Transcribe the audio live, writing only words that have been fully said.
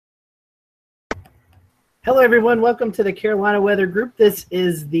Hello, everyone. Welcome to the Carolina Weather Group. This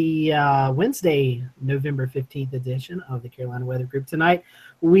is the Wednesday, November 15th edition of the Carolina Weather Group. Tonight,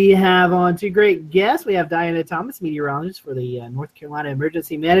 we have on two great guests. We have Diana Thomas, meteorologist for the North Carolina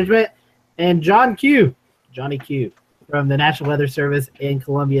Emergency Management, and Johnny Q, from the National Weather Service in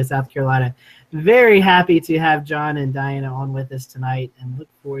Columbia, South Carolina. Very happy to have John and Diana on with us tonight and look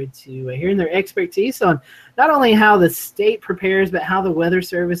forward to hearing their expertise on not only how the state prepares, but how the Weather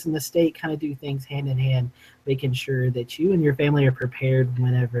Service and the state kind of do things hand in hand, making sure that you and your family are prepared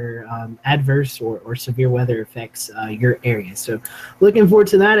whenever adverse or severe weather affects your area. So looking forward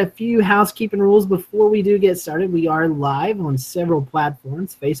to that. A few housekeeping rules before we do get started. We are live on several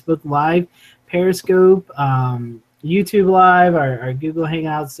platforms: Facebook Live, Periscope, YouTube Live, our Google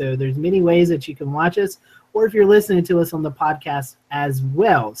Hangouts. So there's many ways that you can watch us, or if you're listening to us on the podcast as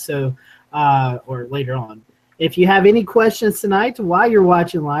well. So, or later on. If you have any questions tonight while you're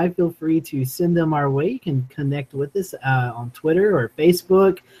watching live, feel free to send them our way. You can connect with us on Twitter or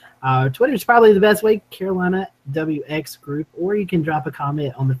Facebook. Twitter is probably the best way, Carolina WX Group, or you can drop a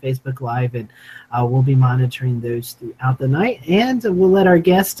comment on the Facebook Live, and we'll be monitoring those throughout the night. And we'll let our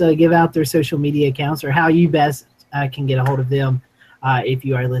guests give out their social media accounts or how you best can get a hold of them if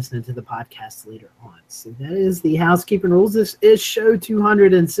you are listening to the podcast later on. So that is the housekeeping rules. This is show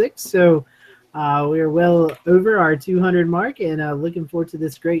 206, so we are well over our 200 mark, and looking forward to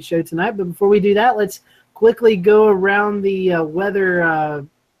this great show tonight. But before we do that, let's quickly go around the weather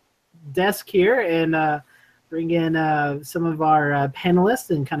desk here and bring in some of our panelists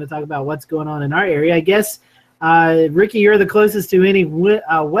and kind of talk about what's going on in our area. I guess, Ricky, you're the closest to any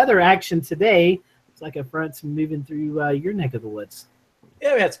weather action today. It's like a front's moving through your neck of the woods.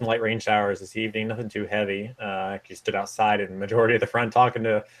 Yeah, we had some light rain showers this evening, nothing too heavy. I actually stood outside in the majority of the front talking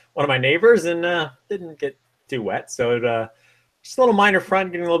to one of my neighbors and didn't get too wet. So just a little minor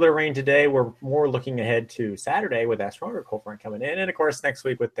front, getting a little bit of rain today. We're more looking ahead to Saturday with that stronger cold front coming in. And, of course, next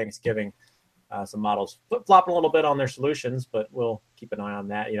week with Thanksgiving, some models flip-flopping a little bit on their solutions, but we'll keep an eye on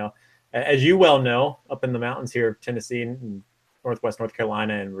that. You know, as you well know, up in the mountains here, Tennessee and Northwest North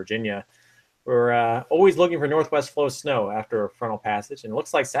Carolina and Virginia, we're always looking for northwest flow snow after a frontal passage, and it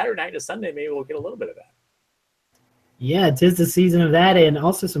looks like Saturday night to Sunday maybe we'll get a little bit of that. Yeah, it is the season of that, and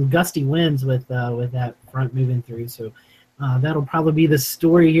also some gusty winds with that front moving through. So that'll probably be the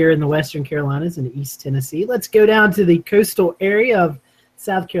story here in the Western Carolinas and East Tennessee. Let's go down to the coastal area of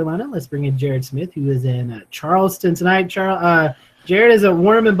South Carolina. Let's bring in Jared Smith, who is in Charleston tonight. Jared, is it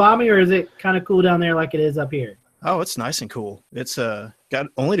warm and balmy, or is it kind of cool down there like it is up here? Oh, it's nice and cool. It's got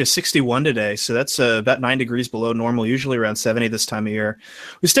only to 61 today, so that's about 9 degrees below normal, usually around 70 this time of year.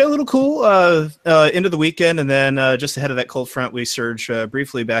 We stay a little cool into the weekend, and then just ahead of that cold front, we surge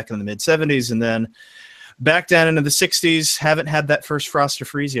briefly back in the mid-70s, and then back down into the 60s. Haven't had that first frost or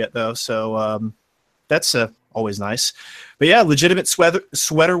freeze yet, though, so that's always nice. But, yeah, legitimate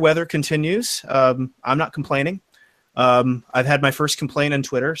sweater weather continues. I'm not complaining. I've had my first complaint on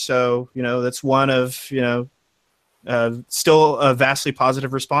Twitter, so, that's one of, still a vastly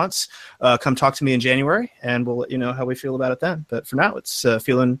positive response. Come talk to me in January, and we'll let you know how we feel about it then. But for now, it's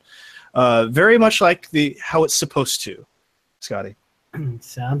feeling very much like how it's supposed to, Scotty.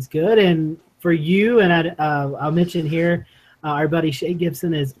 Sounds good. And for you, and I'll mention here, our buddy Shay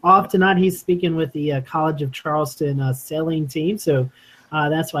Gibson is off tonight. He's speaking with the College of Charleston sailing team, so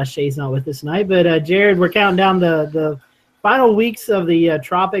that's why Shay's not with us tonight. But Jared, we're counting down the final weeks of the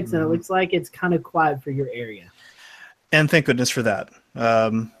tropics, and it looks like it's kind of quiet for your area. And thank goodness for that.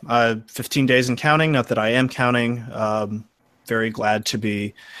 15 days and counting, not that I am counting. Very glad to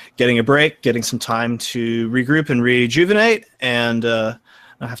be getting a break, getting some time to regroup and rejuvenate, and not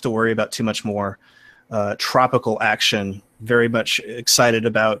have to worry about too much more tropical action. Very much excited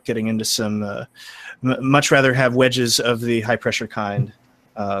about getting into some, much rather have wedges of the high-pressure kind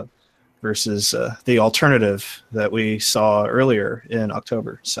versus the alternative that we saw earlier in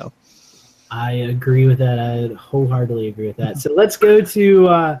October. So. I agree with that. I wholeheartedly agree with that. So let's go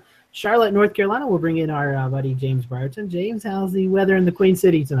to Charlotte, North Carolina. We'll bring in our buddy James Brierton. James, how's the weather in the Queen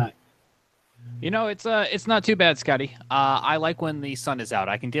City tonight? It's not too bad, Scotty. I like when the sun is out.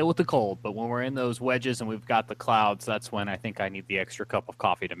 I can deal with the cold, but when we're in those wedges and we've got the clouds, that's when I think I need the extra cup of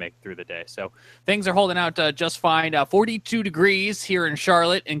coffee to make it through the day. So things are holding out just fine. 42 degrees here in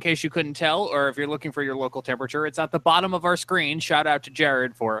Charlotte, in case you couldn't tell, or if you're looking for your local temperature. It's at the bottom of our screen. Shout out to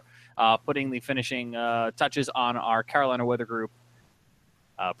Jared for putting the finishing touches on our Carolina Weather Group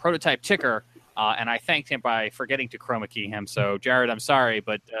prototype ticker. And I thanked him by forgetting to chroma key him. So, Jared, I'm sorry,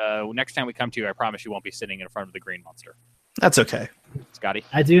 but next time we come to you, I promise you won't be sitting in front of the green monster. That's okay. Scotty?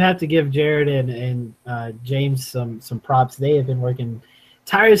 I do have to give Jared and James some props. They have been working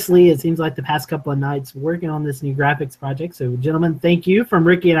tirelessly, it seems like the past couple of nights, working on this new graphics project. So, gentlemen, thank you from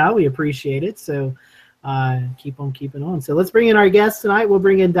Ricky and I. We appreciate it. So, keep on keeping on. So, let's bring in our guests tonight. We'll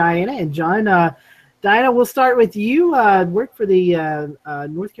bring in Diana and John. Diana, we'll start with you. Work for the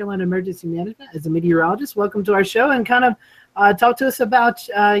North Carolina Emergency Management as a meteorologist. Welcome to our show, and kind of talk to us about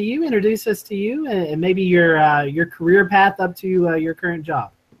you, introduce us to you, and maybe your career path up to your current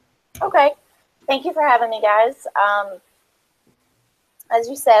job. Okay. Thank you for having me, guys. As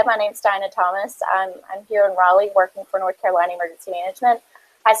you said, my name is Diana Thomas. I'm here in Raleigh working for North Carolina Emergency Management.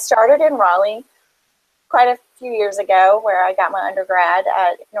 I started in Raleigh quite a few years ago, where I got my undergrad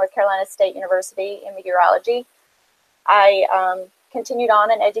at North Carolina State University in meteorology. I continued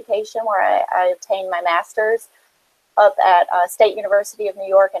on in education, where I obtained my master's up at State University of New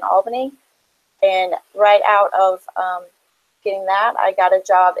York in Albany. And right out of getting that, I got a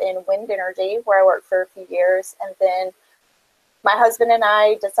job in wind energy, where I worked for a few years. And then my husband and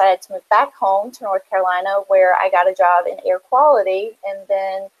I decided to move back home to North Carolina, where I got a job in air quality, and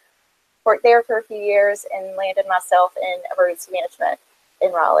then worked there for a few years and landed myself in emergency management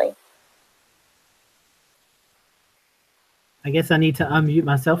in Raleigh. I guess I need to unmute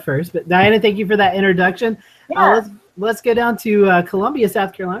myself first. But Diana, thank you for that introduction. Yeah. Let's go down to Columbia,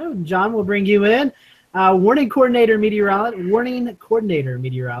 South Carolina. John will bring you in. Warning coordinator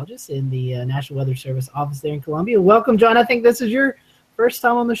meteorologist in the National Weather Service office there in Columbia. Welcome, John. I think this is your first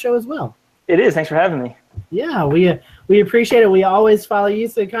time on the show as well. It is. Thanks for having me. Yeah, we appreciate it. We always follow you.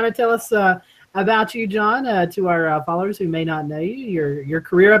 So kind of tell us about you, John, to our followers who may not know you, your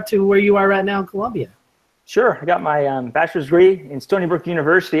career up to where you are right now in Columbia. Sure. I got my bachelor's degree in Stony Brook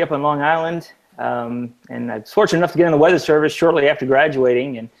University up on Long Island. And I was fortunate enough to get in the Weather Service shortly after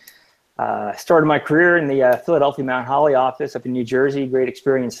graduating. And started my career in the Philadelphia Mount Holly office up in New Jersey. Great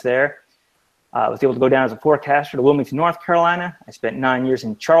experience there. I was able to go down as a forecaster to Wilmington, North Carolina. I spent 9 years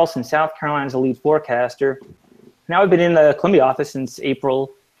in Charleston, South Carolina as a lead forecaster. Now I've been in the Columbia office since April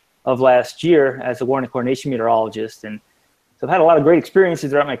of last year as a warning coordination meteorologist. And so I've had a lot of great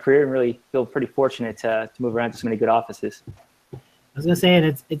experiences throughout my career and really feel pretty fortunate to move around to so many good offices. I was going to say, and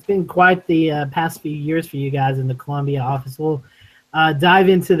it's been quite the past few years for you guys in the Columbia office. We'll dive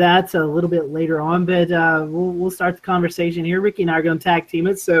into that a little bit later on, but we'll start the conversation here. Ricky and I are going to tag team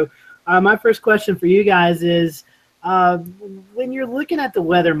it. So my first question for you guys is, when you're looking at the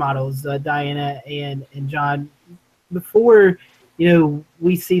weather models, Diana and John, before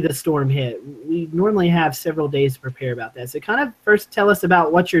we see the storm hit, we normally have several days to prepare about that. So kind of first tell us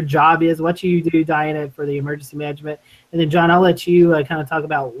about what your job is, what you do, Diana, for the emergency management. And then, John, I'll let you kind of talk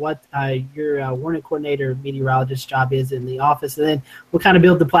about what your warning coordinator meteorologist job is in the office. And then we'll kind of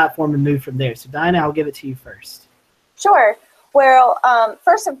build the platform and move from there. So, Diana, I'll give it to you first. Sure. Well,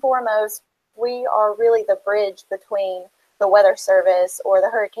 first and foremost, we are really the bridge between the Weather Service or the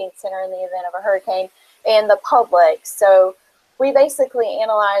Hurricane Center in the event of a hurricane and the public. So we basically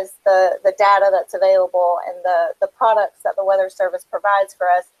analyze the data that's available and the products that the Weather Service provides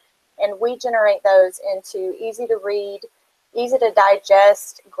for us, and we generate those into easy to read, easy to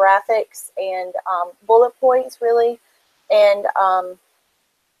digest graphics and bullet points, really. And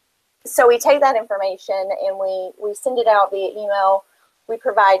so we take that information and we send it out via email. We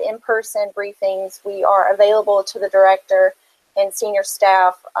provide in-person briefings. We are available to the director and senior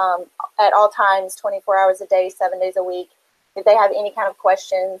staff at all times, 24 hours a day, 7 days a week. If they have any kind of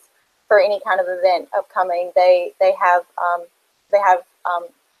questions for any kind of event upcoming, they have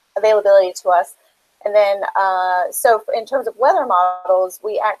availability to us. And then, so in terms of weather models,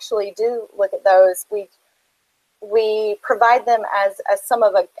 we actually do look at those. We provide them as some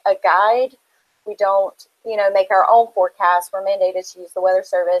of a guide. We don't, make our own forecast. We're mandated to use the Weather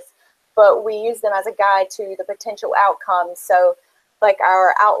Service, but we use them as a guide to the potential outcomes. So, like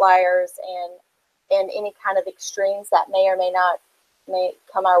our outliers and any kind of extremes that may or may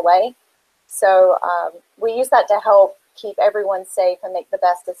come our way. So we use that to help keep everyone safe and make the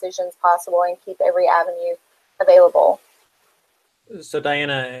best decisions possible and keep every avenue available. So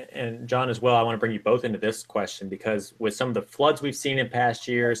Diana and John as well, I want to bring you both into this question because with some of the floods we've seen in past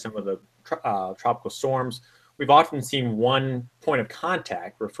years, some of the tropical storms, we've often seen one point of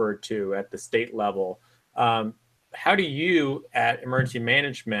contact referred to at the state level. How do you at emergency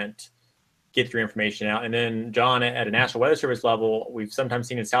management get your information out? And then John, at a National Weather Service level, we've sometimes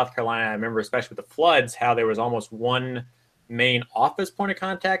seen in South Carolina, I remember especially with the floods, how there was almost one main office point of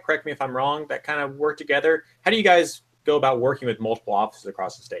contact. Correct me if I'm wrong, that kind of worked together. How do you guys go about working with multiple offices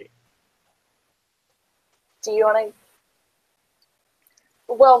across the state? Do you want to?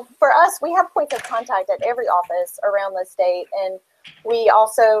 Well, for us, we have points of contact at every office around the state, and We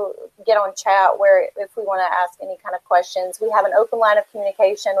also get on chat where if we want to ask any kind of questions, we have an open line of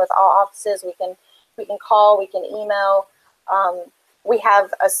communication with all offices. We can call, we can email. We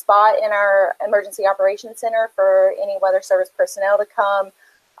have a spot in our emergency operations center for any weather service personnel to come.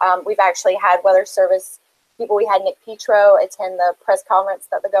 We've actually had weather service people. We had Nick Petro attend the press conference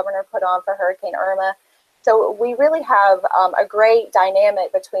that the governor put on for Hurricane Irma. So we really have a great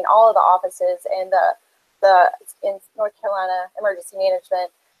dynamic between all of the offices and the in North Carolina Emergency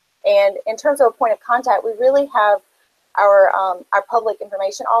Management. And in terms of a point of contact, we really have our public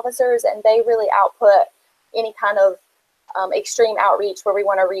information officers, and they really output any kind of extreme outreach where we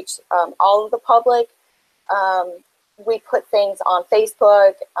want to reach all of the public. We put things on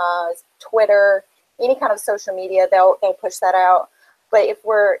Facebook, Twitter, any kind of social media, they'll push that out. But if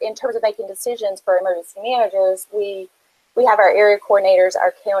we're in terms of making decisions for emergency managers, we have our area coordinators,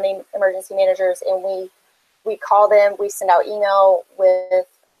 our county emergency managers, and we call them, we send out email with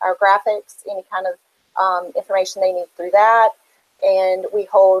our graphics, any kind of information they need through that. And we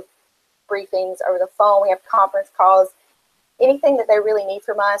hold briefings over the phone. We have conference calls. Anything that they really need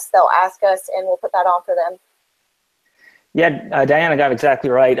from us, they'll ask us, and we'll put that on for them. Yeah, Diana got exactly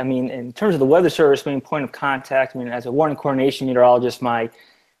right. I mean, in terms of the weather service being point of contact, I mean, as a warning coordination meteorologist, my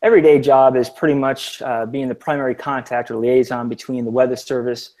everyday job is pretty much being the primary contact or liaison between the weather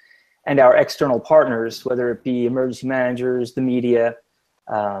service and our external partners, whether it be emergency managers, the media,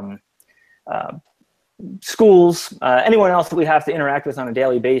 schools, anyone else that we have to interact with on a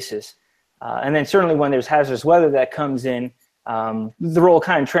daily basis. And then certainly when there's hazardous weather that comes in, the role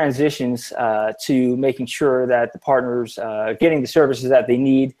kind of transitions to making sure that the partners getting the services that they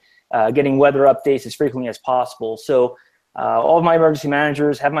need, getting weather updates as frequently as possible. So all of my emergency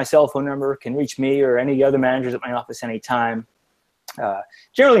managers have my cell phone number, can reach me or any other managers at my office anytime.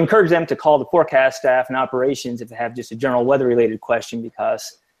 Generally encourage them to call the forecast staff and operations if they have just a general weather-related question,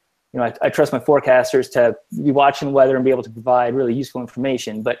 because I trust my forecasters to be watching the weather and be able to provide really useful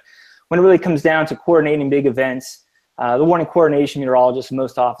information. But when it really comes down to coordinating big events, the warning coordination meteorologist in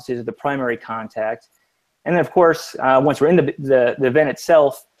most offices are the primary contact. And then, of course, once we're in the event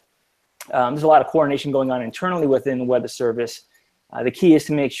itself, there's a lot of coordination going on internally within the weather service. The key is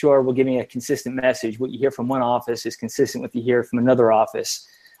to make sure we're giving a consistent message. What you hear from one office is consistent with what you hear from another office,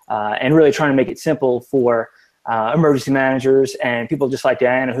 and really trying to make it simple for emergency managers and people just like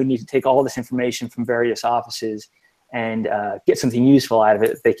Diana who need to take all this information from various offices and get something useful out of it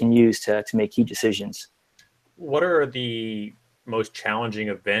that they can use to make key decisions. What are the most challenging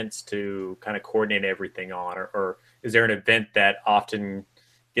events to kind of coordinate everything on, or is there an event that often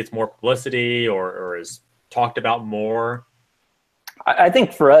gets more publicity or is talked about more? I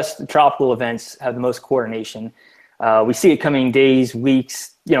think for us, the tropical events have the most coordination. We see it coming days,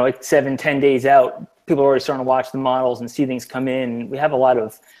 weeks, like 7-10 days out. People are already starting to watch the models and see things come in. We have a lot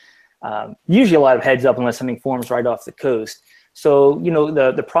of, usually a lot of heads up unless something forms right off the coast. So,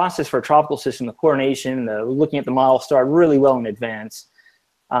 the process for a tropical system, the coordination, looking at the model start really well in advance.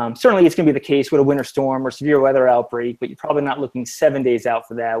 Certainly it's going to be the case with a winter storm or severe weather outbreak, but you're probably not looking 7 days out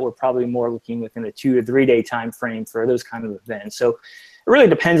for that. We're probably more looking within a 2 to 3 day time frame for those kind of events. So it really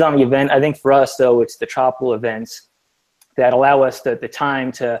depends on the event. I think for us, though, it's the tropical events that allow us the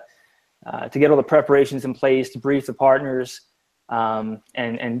time to get all the preparations in place, to brief the partners,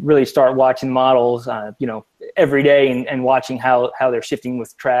 and really start watching models, every day and watching how they're shifting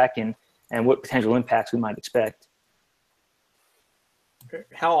with track and what potential impacts we might expect.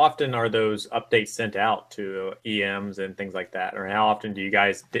 How often are those updates sent out to EMs and things like that? Or how often do you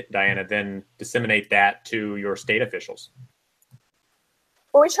guys, Diana, then disseminate that to your state officials?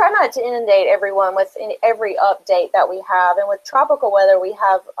 Well, we try not to inundate everyone with every update that we have. And with tropical weather, we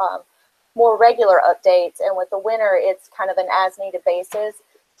have more regular updates. And with the winter, it's kind of an as-needed basis.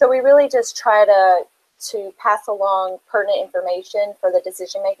 So we really just try to pass along pertinent information for the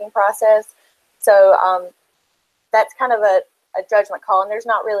decision-making process. So that's kind of a judgment call, and there's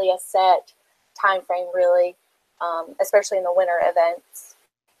not really a set time frame, really, especially in the winter events.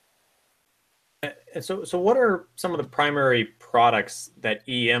 And so what are some of the primary products that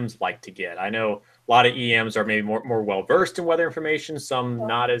EMs like to get? I know a lot of EMs are maybe more well-versed in weather information, some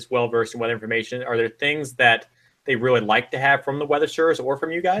not as well-versed in weather information. Are there things that they really like to have from the weather service or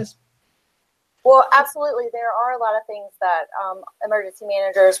from you guys? Well, absolutely. There are a lot of things that emergency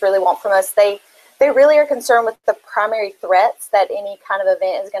managers really want from us. They really are concerned with the primary threats that any kind of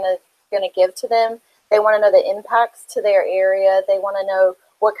event is going to give to them. They want to know the impacts to their area. They want to know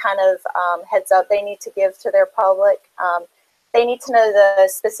what kind of heads up they need to give to their public. They need to know the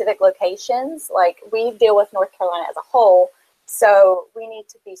specific locations. Like, we deal with North Carolina as a whole, So we need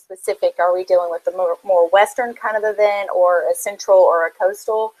to be specific. Are we dealing with the more western kind of event, or a central or a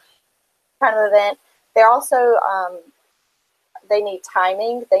coastal kind of event? They're also, they need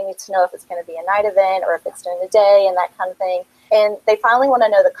timing. They need to know if it's going to be a night event or if it's during the day and that kind of thing. And they finally want to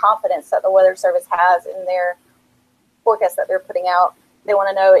know the confidence that the Weather Service has in their forecast that they're putting out. They want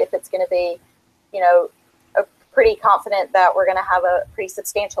to know if it's going to be, pretty confident that we're going to have a pretty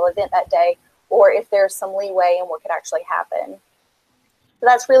substantial event that day, or if there's some leeway in what could actually happen. So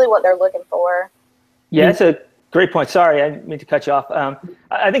that's really what they're looking for. Yeah, that's a great point. Sorry, I didn't mean to cut you off.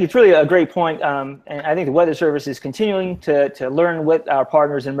 I think it's really a great point, and I think the Weather Service is continuing to learn what our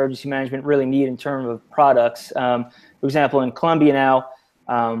partners in emergency management really need in terms of products. For example, in Columbia now,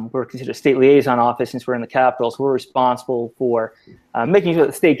 we're considered a state liaison office since we're in the capital, so we're responsible for making sure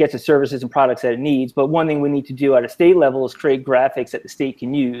that the state gets the services and products that it needs. But one thing we need to do at a state level is create graphics that the state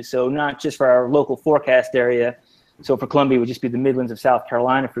can use. So not just for our local forecast area. So for Columbia, it would just be the Midlands of South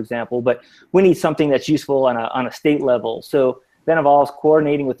Carolina, for example. But we need something that's useful on a state level. So that involves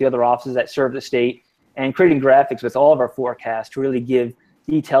coordinating with the other offices that serve the state and creating graphics with all of our forecasts to really give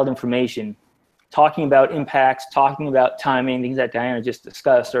detailed information. Talking about impacts, talking about timing, things that Diana just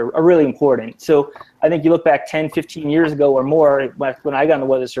discussed are really important. So I think you look back 10, 15 years ago or more, when I got in the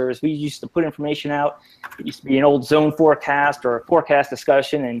Weather Service, we used to put information out. It used to be an old zone forecast or a forecast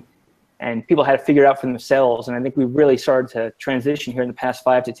discussion, and people had to figure it out for themselves. And I think we've really started to transition here in the past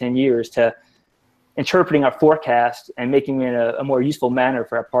 5 to 10 years to interpreting our forecast and making it a more useful manner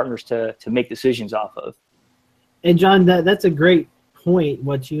for our partners to make decisions off of. And John, that's a great point,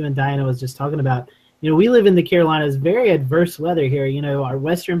 what you and Diana was just talking about. We live in the Carolinas, very adverse weather here. Our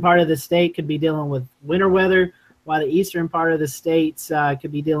western part of the state could be dealing with winter weather, while the eastern part of the states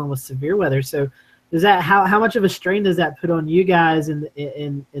could be dealing with severe weather. So does that, how much of a strain does that put on you guys in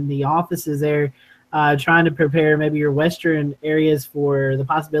the offices there, trying to prepare maybe your western areas for the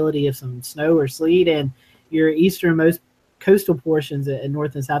possibility of some snow or sleet, and your easternmost coastal portions in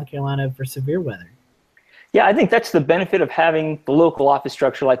North and South Carolina for severe weather? Yeah, I think that's the benefit of having the local office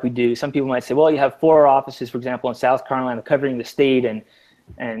structure like we do. Some people might say, well, you have 4 offices, for example, in South Carolina covering the state,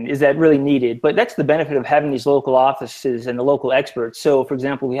 and is that really needed? But that's the benefit of having these local offices and the local experts. So, for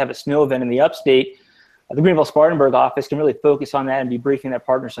example, we have a snow event in the upstate. The Greenville-Spartanburg office can really focus on that and be briefing their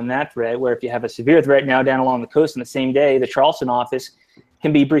partners on that threat, where if you have a severe threat now down along the coast on the same day, the Charleston office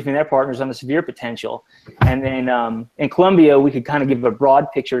can be briefing their partners on the severe potential. And then in Columbia, we could kind of give a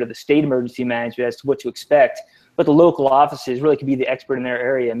broad picture to the state emergency management as to what to expect, but the local offices really could be the expert in their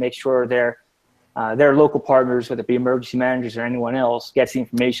area and make sure their local partners, whether it be emergency managers or anyone else, gets the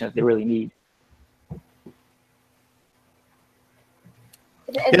information that they really need.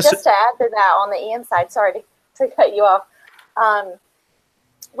 And just to add to that on the EM side, sorry to cut you off,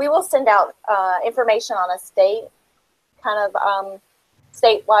 we will send out information on a state kind of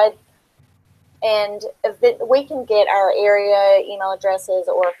statewide, and we can get our area email addresses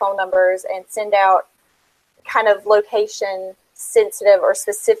or phone numbers and send out kind of location sensitive or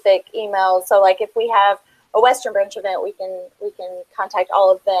specific emails. So like if we have a Western Branch event, we can contact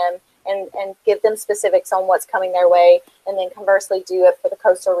all of them and give them specifics on what's coming their way, and then conversely do it for the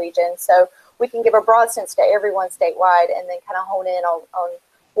coastal region. So we can give a broad sense to everyone statewide, and then kind of hone in on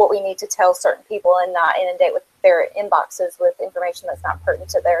what we need to tell certain people and not inundate with their inboxes with information that's not pertinent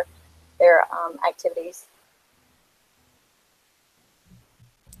to their activities.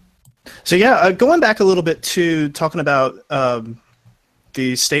 So yeah, going back a little bit to talking about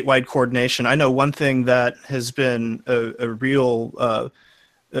the statewide coordination, I know one thing that has been a real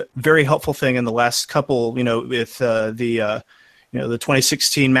very helpful thing in the last couple, with the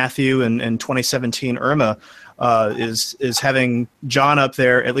 2016 Matthew and 2017 Irma, is having John up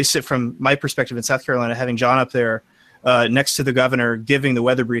there, at least from my perspective in South Carolina, having John up there next to the governor giving the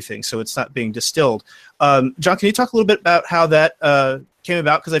weather briefing, so it's not being distilled. John, can you talk a little bit about how that came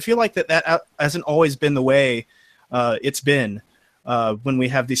about? Because I feel like that hasn't always been the way it's been when we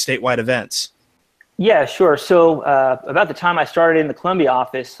have these statewide events. Yeah, sure. So about the time I started in the Columbia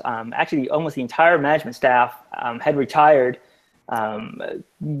office, actually almost the entire management staff had retired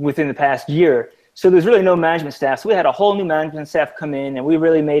within the past year. So there's really no management staff. So we had a whole new management staff come in, and we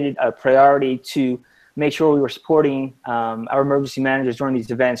really made it a priority to make sure we were supporting our emergency managers during these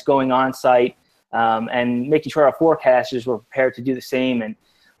events, going on site, and making sure our forecasters were prepared to do the same. And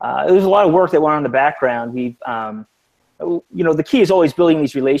there was a lot of work that went on in the background. We've the key is always building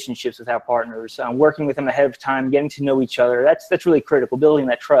these relationships with our partners, working with them ahead of time, getting to know each other. That's really critical, building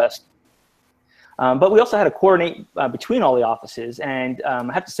that trust. But we also had to coordinate between all the offices. And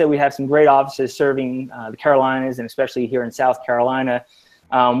I have to say we have some great offices serving the Carolinas, and especially here in South Carolina.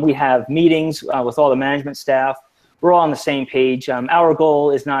 We have meetings with all the management staff. we're all on the same page. Our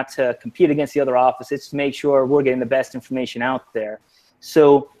goal is not to compete against the other office. It's to make sure we're getting the best information out there.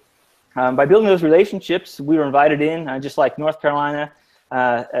 So by building those relationships, we were invited in, just like North Carolina,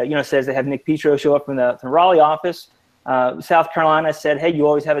 says they have Nick Petro show up from the Raleigh office. South Carolina said, hey, you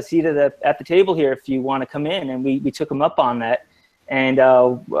always have a seat at the table here if you want to come in. And we took them up on that. And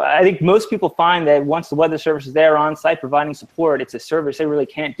I think most people find that once the Weather Service is there on site providing support, it's a service they really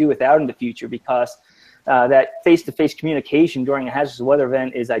can't do without in the future, because that face-to-face communication during a hazardous weather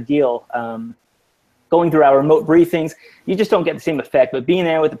event is ideal. Going through our remote briefings, you just don't get the same effect. But being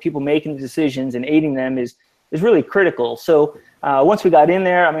there with the people making the decisions and aiding them is really critical. So once we got in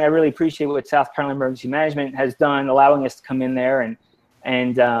there, I really appreciate what South Carolina Emergency Management has done, allowing us to come in there,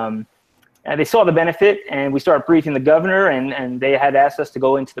 and they saw the benefit, and we started briefing the governor, and they had asked us to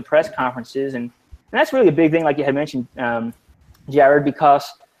go into the press conferences, and that's really a big thing, like you had mentioned, Jared,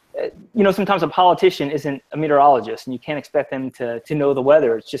 because sometimes a politician isn't a meteorologist, and you can't expect them to know the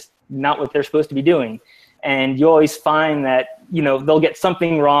weather. It's just not what they're supposed to be doing, and you always find that they'll get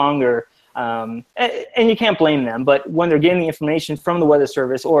something wrong, or and you can't blame them. But when they're getting the information from the Weather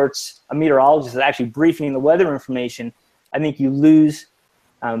Service, or it's a meteorologist that's actually briefing the weather information, I think you lose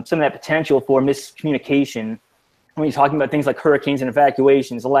some of that potential for miscommunication. When you're talking about things like hurricanes and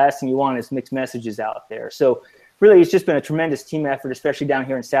evacuations, the last thing you want is mixed messages out there. So really, it's just been a tremendous team effort, especially down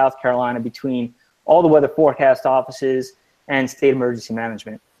here in South Carolina, between all the weather forecast offices and state emergency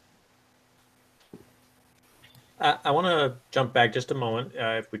management. I want to jump back just a moment,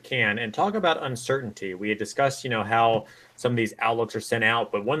 if we can, and talk about uncertainty. We had discussed, how some of these outlooks are sent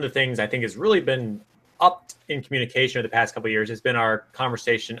out, but one of the things I think has really been upped in communication over the past couple of years has been our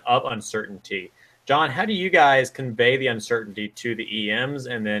conversation of uncertainty. John, how do you guys convey the uncertainty to the EMs?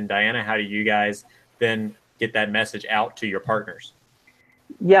 And then Diana, how do you guys then get that message out to your partners?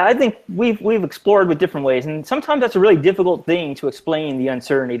 Yeah, I think we've explored with different ways, and sometimes that's a really difficult thing to explain the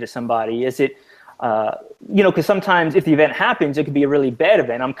uncertainty to somebody. Is it, because sometimes if the event happens, it could be a really bad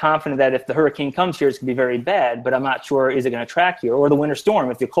event. I'm confident that if the hurricane comes here, it's going to be very bad, but I'm not sure, is it going to track here? Or the winter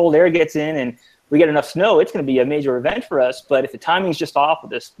storm, if the cold air gets in and we get enough snow, it's going to be a major event for us. But if the timing's just off of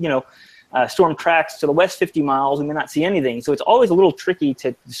this, storm tracks to the west 50 miles, we may not see anything. So it's always a little tricky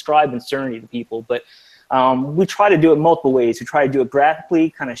to describe uncertainty to people. But we try to do it multiple ways. We try to do it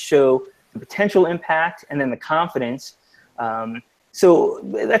graphically, kind of show the potential impact and then the confidence. So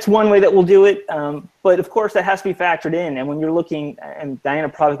that's one way that we'll do it. But of course, that has to be factored in. And when you're looking, and Diana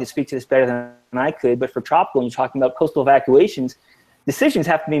probably could speak to this better than I could, but for tropical, and you're talking about coastal evacuations, decisions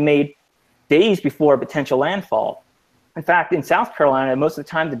have to be made days before a potential landfall. In fact, in South Carolina, most of the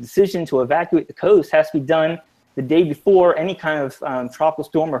time, the decision to evacuate the coast has to be done the day before any kind of tropical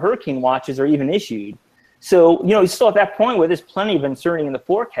storm or hurricane watches are even issued. So, you're still at that point where there's plenty of uncertainty in the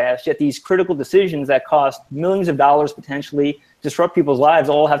forecast, yet these critical decisions that cost millions of dollars potentially, disrupt people's lives,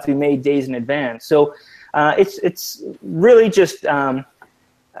 all have to be made days in advance. So it's really just,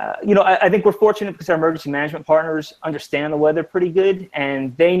 I think we're fortunate because our emergency management partners understand the weather pretty good,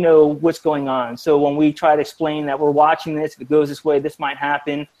 and they know what's going on. So when we try to explain that we're watching this, if it goes this way, this might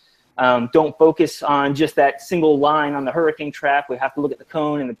happen, don't focus on just that single line on the hurricane track. We have to look at the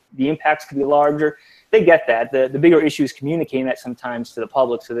cone, and the impacts could be larger. They get that. The bigger issue is communicating that sometimes to the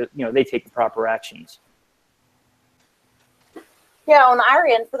public so that they take the proper actions. Yeah, on our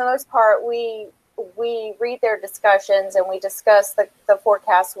end, for the most part, we read their discussions and we discuss the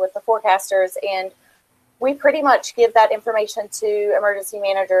forecast with the forecasters, and we pretty much give that information to emergency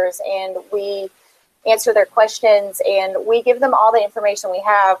managers, and we answer their questions, and we give them all the information we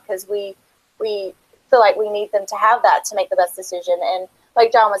have because we feel like we need them to have that to make the best decision. And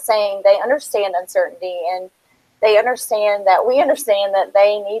like John was saying, they understand uncertainty, and they understand that we understand that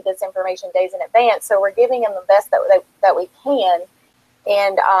they need this information days in advance. So we're giving them the best that we can.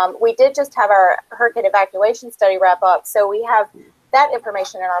 And we did just have our hurricane evacuation study wrap up. So we have that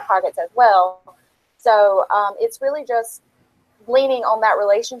information in our pockets as well. So it's really just leaning on that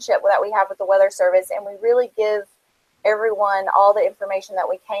relationship that we have with the Weather Service. And we really give everyone all the information that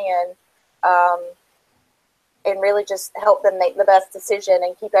we can, and really just help them make the best decision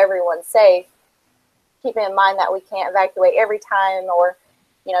and keep everyone safe, keeping in mind that we can't evacuate every time, or,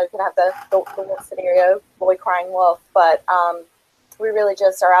 you could have the wolf scenario, boy crying wolf, but we really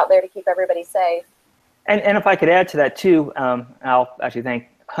just are out there to keep everybody safe. And if I could add to that too, I'll actually thank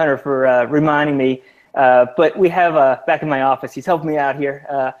Hunter for reminding me, but we have, back in my office, he's helping me out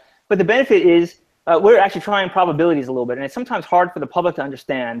here, but the benefit is we're actually trying probabilities a little bit, and it's sometimes hard for the public to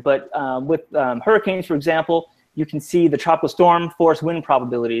understand, but with hurricanes, for example, you can see the tropical storm force wind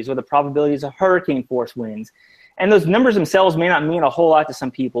probabilities or the probabilities of hurricane force winds. And those numbers themselves may not mean a whole lot to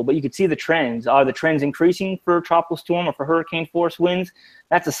some people, but you could see the trends. Are the trends increasing for tropical storm or for hurricane force winds?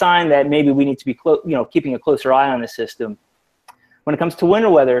 That's a sign that maybe we need to be keeping a closer eye on the system. When it comes to winter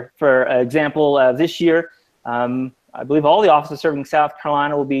weather, for example, this year, I believe all the offices serving South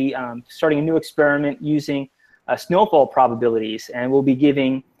Carolina will be starting a new experiment using snowfall probabilities, and we'll be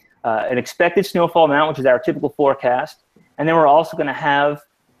giving an expected snowfall amount, which is our typical forecast, and then we're also going to have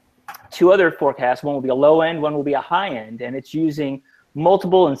two other forecasts. One will be a low end, one will be a high end, and it's using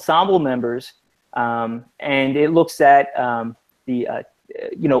multiple ensemble members, and it looks at if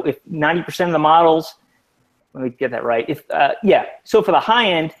 90% of the models, let me get that right. So for the high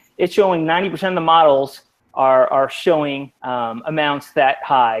end, it's showing 90% of the models are showing amounts that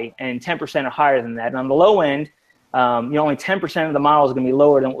high, and 10% are higher than that. And on the low end, only 10% of the models are going to be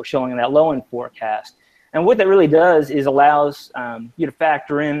lower than what we're showing in that low end forecast. And what that really does is allows you to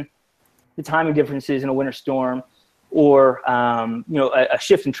factor in the timing differences in a winter storm, or a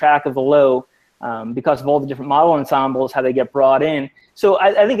shift in track of the low because of all the different model ensembles, how they get brought in. So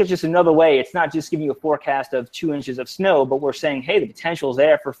I think it's just another way. It's not just giving you a forecast of 2 inches of snow, but we're saying, hey, the potential is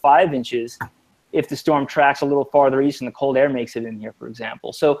there for 5 inches if the storm tracks a little farther east and the cold air makes it in here, for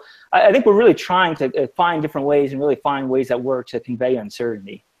example. So I think we're really trying to find different ways and really find ways that work to convey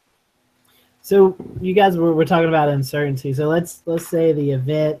uncertainty. So you guys were talking about uncertainty. So let's say the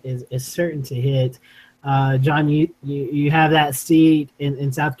event is certain to hit. John, you have that seat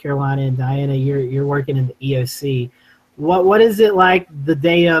in South Carolina, and Diana, you're working in the EOC. What is it like the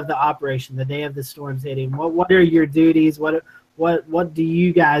day of the operation, the day of the storm's hitting? What are your duties? What do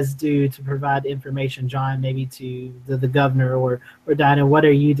you guys do to provide information, John, maybe to the governor, or Diana, what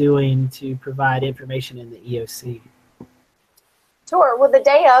are you doing to provide information in the EOC? Sure. Well, the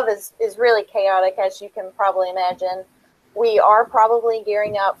day of is really chaotic, as you can probably imagine. We are probably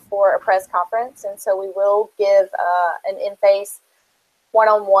gearing up for a press conference, and so we will give an in-face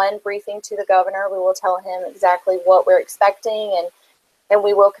one-on-one briefing to the governor. We will tell him exactly what we're expecting, and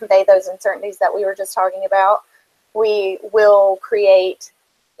we will convey those uncertainties that we were just talking about. We will create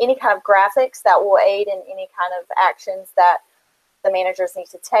any kind of graphics that will aid in any kind of actions that the managers need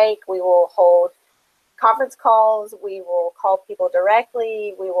to take. We will hold conference calls. We will call people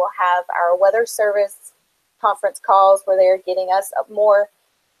directly. We will have our weather service conference calls where they're getting us more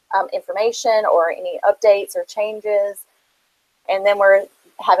information or any updates or changes. And then we're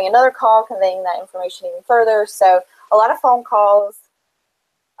having another call conveying that information even further. So a lot of phone calls,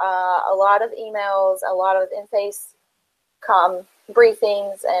 a lot of emails, a lot of in-face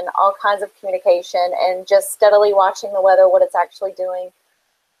briefings, and all kinds of communication, and just steadily watching the weather, what it's actually doing,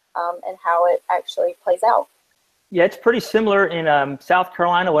 and how it actually plays out. Yeah, it's pretty similar in South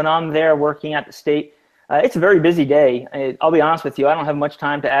Carolina. When I'm there working at the state, it's a very busy day. I'll be honest with you, I don't have much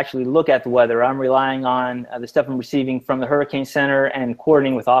time to actually look at the weather. I'm relying on the stuff I'm receiving from the Hurricane Center and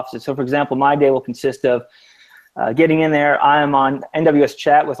coordinating with offices. So, for example, my day will consist of getting in there. I am on NWS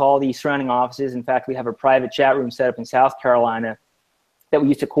Chat with all the surrounding offices. In fact, we have a private chat room set up in South Carolina that we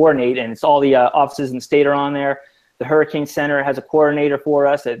used to coordinate, and it's all the offices in the state are on there. The Hurricane Center has a coordinator for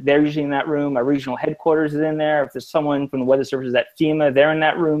us. They're usually in that room. Our regional headquarters is in there. If there's someone from the Weather Service at FEMA, they're in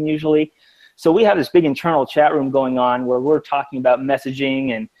that room usually. So we have this big internal chat room going on where we're talking about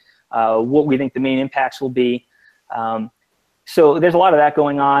messaging and what we think the main impacts will be. So there's a lot of that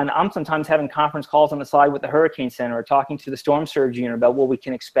going on. I'm sometimes having conference calls on the side with the Hurricane Center or talking to the storm surge unit about what we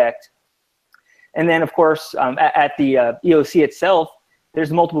can expect. And then, of course, at the EOC itself,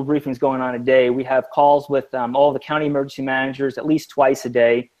 there's multiple briefings going on a day. We have calls with all the county emergency managers at least twice a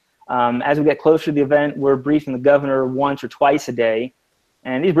day. As we get closer to the event, we're briefing the governor once or twice a day.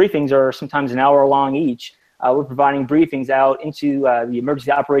 And these briefings are sometimes an hour long each. We're providing briefings out into the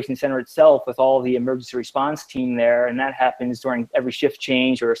Emergency Operations Center itself with all the emergency response team there, and that happens during every shift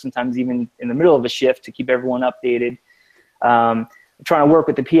change or sometimes even in the middle of a shift to keep everyone updated. Trying to work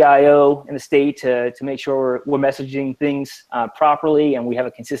with the PIO in the state to make sure we're messaging things properly and we have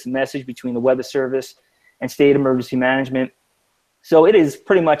a consistent message between the Weather Service and state emergency management. So it is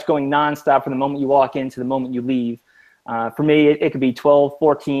pretty much going nonstop from the moment you walk in to the moment you leave. For me, it could be 12,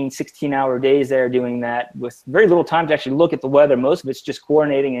 14, 16-hour days there doing that with very little time to actually look at the weather. Most of it's just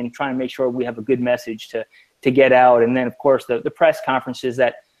coordinating and trying to make sure we have a good message to get out. And then, of course, the press conferences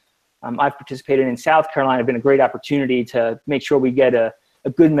that I've participated in South Carolina have been a great opportunity to make sure we get a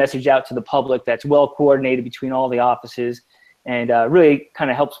good message out to the public that's well coordinated between all the offices and really kind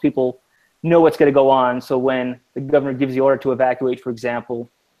of helps people know what's going to go on. So when the governor gives the order to evacuate, for example,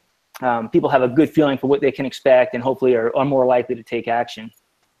 people have a good feeling for what they can expect and hopefully are more likely to take action.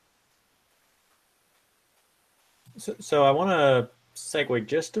 So I want to segue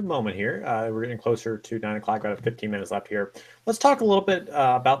just a moment here. We're getting closer to 9 o'clock. About 15 minutes left here. Let's talk a little bit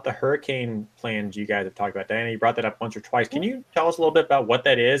about the hurricane plans you guys have talked about. Diana, you brought that up once or twice. Can you tell us a little bit about what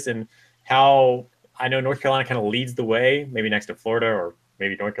that is and how I know North Carolina kind of leads the way, maybe next to Florida, or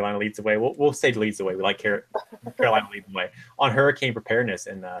maybe North Carolina leads the way. We'll say leads the way. We like Carolina leading the way on hurricane preparedness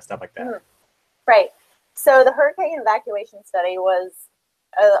and stuff like that. Right. So the hurricane evacuation study was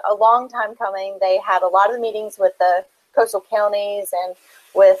a long time coming. They had a lot of meetings with the coastal counties, and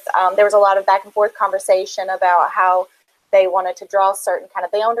with there was a lot of back and forth conversation about how they wanted to draw certain kind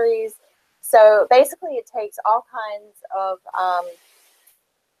of boundaries. So basically it takes all kinds of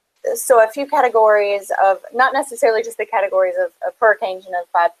so a few categories of, not necessarily just the categories of hurricanes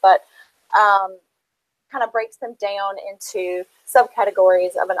notified, but kind of breaks them down into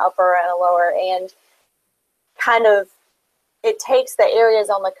subcategories of an upper and a lower, and kind of it takes the areas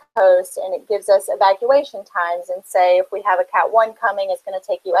on the coast and it gives us evacuation times, and say if we have a Cat 1 coming, it's going to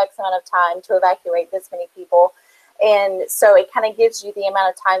take you X amount of time to evacuate this many people. And so it kind of gives you the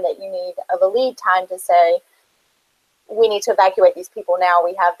amount of time that you need of a lead time to say, we need to evacuate these people now.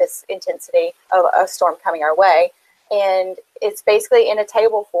 We have this intensity of a storm coming our way. And it's basically in a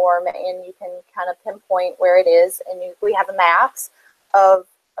table form, and you can kind of pinpoint where it is. And we have maps of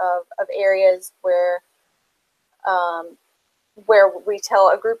areas where we tell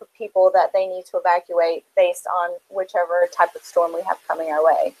a group of people that they need to evacuate based on whichever type of storm we have coming our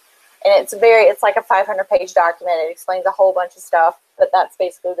way. And it's like a 500-page document. It explains a whole bunch of stuff, but that's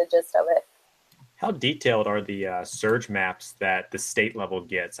basically the gist of it. How detailed are the surge maps that the state level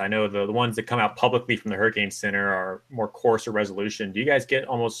gets? I know the ones that come out publicly from the Hurricane Center are more coarse or resolution. Do you guys get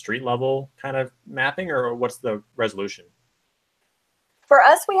almost street level kind of mapping, or what's the resolution? For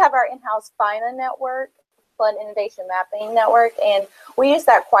us, we have our in-house FINA network, Flood Inundation Mapping Network, and we use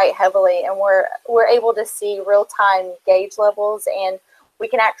that quite heavily, and we're able to see real-time gauge levels, and we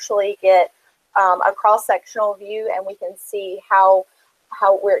can actually get a cross-sectional view, and we can see how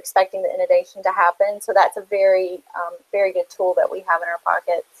we're expecting the inundation to happen. So that's a very, very good tool that we have in our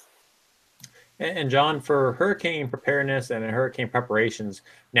pockets. And John, for hurricane preparedness and hurricane preparations,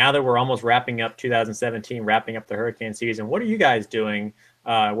 now that we're almost wrapping up 2017, wrapping up the hurricane season, what are you guys doing,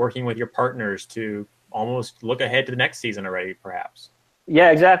 working with your partners to almost look ahead to the next season already, perhaps?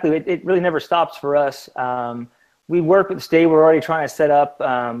 Yeah, exactly. It really never stops for us. We work with the state. We're already trying to set up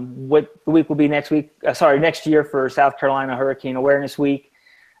what the week will be next year for South Carolina Hurricane Awareness Week.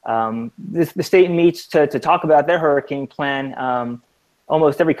 The state meets to talk about their hurricane plan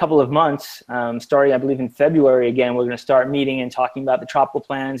almost every couple of months, starting, I believe, in February. Again, we're going to start meeting and talking about the tropical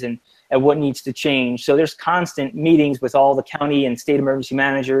plans and what needs to change. So there's constant meetings with all the county and state emergency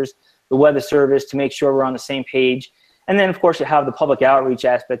managers, the Weather Service, to make sure we're on the same page. And then, of course, you have the public outreach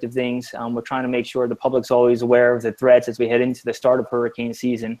aspect of things. We're trying to make sure the public's always aware of the threats as we head into the start of hurricane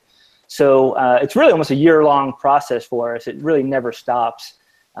season. So it's really almost a year-long process for us. It really never stops.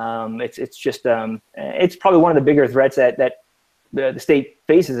 It's probably one of the bigger threats that the state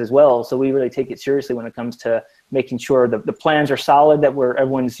faces as well. So we really take it seriously when it comes to making sure the plans are solid, that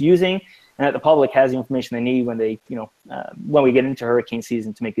everyone's using, and that the public has the information they need when when we get into hurricane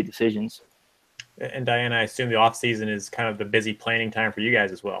season to make good decisions. And Diana, I assume the off season is kind of the busy planning time for you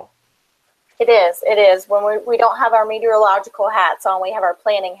guys as well. It is. When we don't have our meteorological hats on, we have our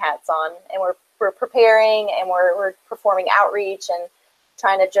planning hats on, and we're preparing, and we're performing outreach and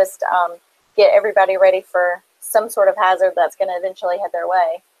trying to just get everybody ready for some sort of hazard that's going to eventually head their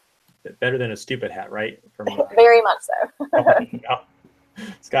way. Better than a stupid hat, right? Very much so.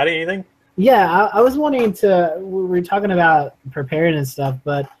 Scotty, anything? Yeah, I was wanting to. We were talking about preparing and stuff,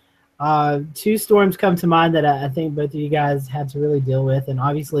 but two storms come to mind that I think both of you guys had to really deal with, and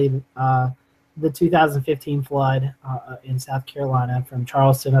obviously the 2015 flood in South Carolina from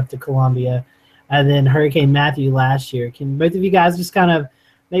Charleston up to Columbia, and then Hurricane Matthew last year. Can both of you guys just kind of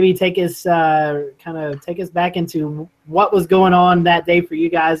maybe take us back into what was going on that day for you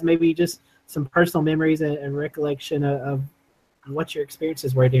guys? Maybe just some personal memories and recollection of what your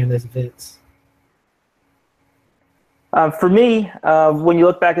experiences were during those events. For me, when you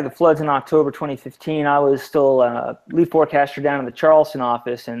look back at the floods in October 2015, I was still lead forecaster down in the Charleston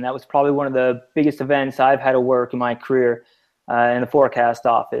office, and that was probably one of the biggest events I've had to work in my career in the forecast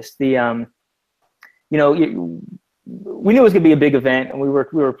office. We knew it was going to be a big event, and we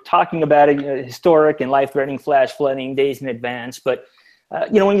were talking about it, historic and life-threatening flash flooding days in advance. But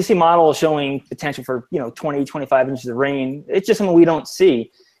when you see models showing potential for 20, 25 inches of rain, it's just something we don't see,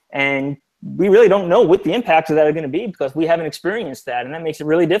 and we really don't know what the impacts of that are going to be because we haven't experienced that, and that makes it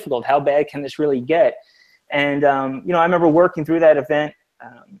really difficult. How bad can this really get? And I remember working through that event,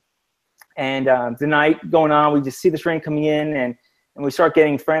 and the night going on, we just see this rain coming in, and And we start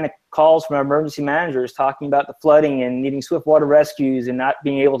getting frantic calls from our emergency managers talking about the flooding and needing swift water rescues and not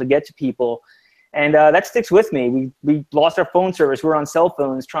being able to get to people. And that sticks with me. We lost our phone service. We were on cell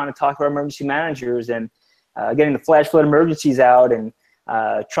phones trying to talk to our emergency managers and getting the flash flood emergencies out and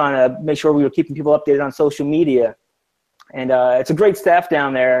trying to make sure we were keeping people updated on social media. And it's a great staff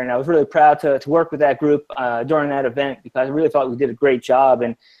down there, and I was really proud to work with that group during that event because I really thought we did a great job.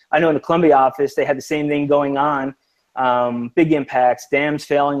 And I know in the Columbia office, they had the same thing going on. Big impacts, dams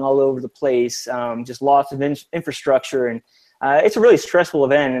failing all over the place, just loss of infrastructure. And it's a really stressful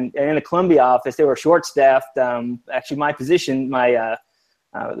event. And in the Columbia office, they were short-staffed. Actually, my position, the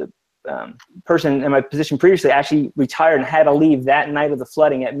person in my position previously actually retired and had to leave that night of the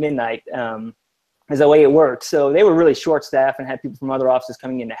flooding at midnight. Is the way it worked. So they were really short-staffed and had people from other offices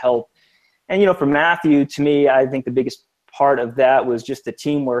coming in to help. And, for Matthew, to me, I think the biggest part of that was just the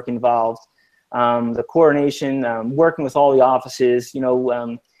teamwork involved. The coordination, working with all the offices, it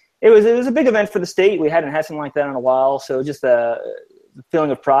was a big event for the state. We hadn't had something like that in a while. So just the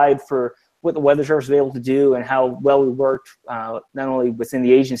feeling of pride for what the Weather Service was able to do and how well we worked, not only within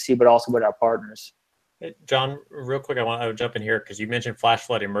the agency, but also with our partners. Hey, John, real quick, I want to jump in here because you mentioned flash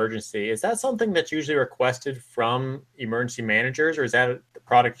flood emergency. Is that something that's usually requested from emergency managers, or is that the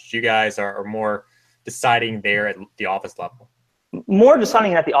product you guys are more deciding there at the office level? More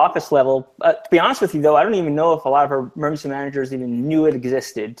deciding at the office level. To be honest with you, though, I don't even know if a lot of our emergency managers even knew it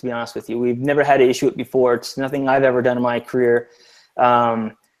existed, to be honest with you. We've never had to issue it before. It's nothing I've ever done in my career.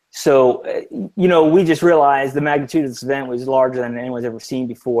 So, we just realized the magnitude of this event was larger than anyone's ever seen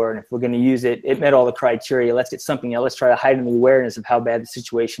before. And if we're going to use it, it met all the criteria. Let's get something else. Let's try to heighten the awareness of how bad the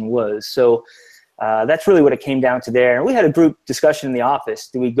situation was. So that's really what it came down to there. And we had a group discussion in the office.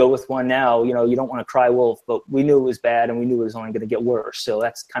 Do we go with one now? You don't want to cry wolf, but we knew it was bad and we knew it was only going to get worse. So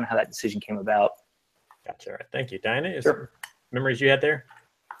that's kind of how that decision came about. Gotcha. All right. Thank you. Diana, is Sure. there memories you had there?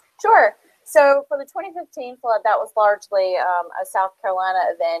 Sure. So for the 2015 flood, that was largely a South Carolina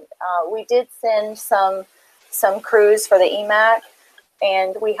event. We did send some crews for the EMAC,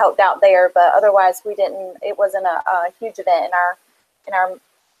 and we helped out there. But otherwise, we didn't. It wasn't a huge event in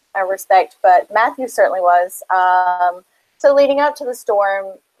our respect. But Matthew certainly was. So leading up to the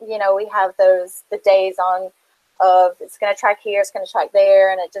storm, we have the days of it's going to track here, it's going to track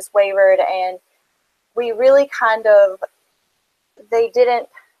there, and it just wavered. And we really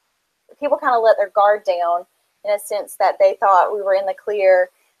people kind of let their guard down in a sense that they thought we were in the clear,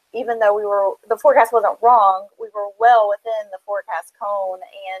 even though the forecast wasn't wrong. We were well within the forecast cone.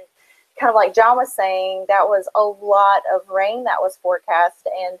 And kind of like John was saying, that was a lot of rain that was forecast.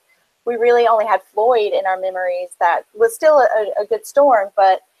 And we really only had Floyd in our memories. That was still a good storm,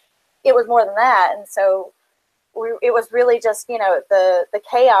 but it was more than that. And so it was really just, the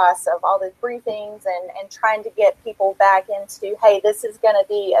chaos of all the briefings and trying to get people back into, hey, this is going to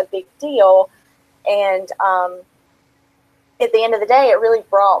be a big deal. And at the end of the day, it really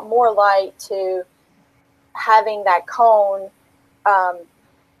brought more light to having that cone,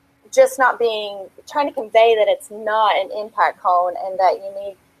 just not trying to convey that it's not an impact cone and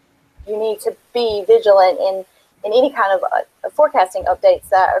that you need to be vigilant in any kind of forecasting updates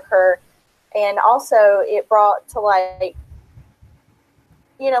that occur. And also it brought to light,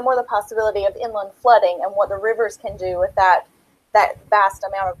 more the possibility of inland flooding and what the rivers can do with that vast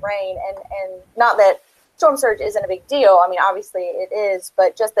amount of rain. And not that storm surge isn't a big deal. I mean, obviously it is,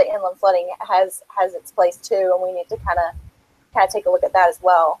 but just the inland flooding has its place too. And we need to kind of take a look at that as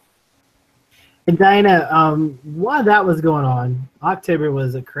well. And Diana, while that was going on, October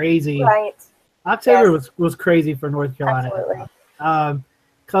was a crazy. Right. October was crazy for North Carolina. Absolutely.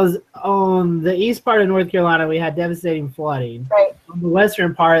 Because on the east part of North Carolina, we had devastating flooding. Right. On the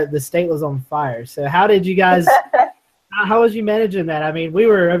western part, the state was on fire. So how did you guys, how was you managing that? I mean, we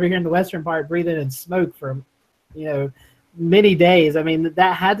were over here in the western part breathing in smoke for, many days. I mean,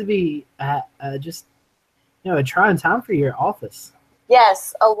 that had to be just, a trying time for your office.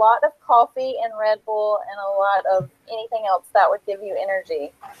 Yes, a lot of coffee and Red Bull and a lot of anything else that would give you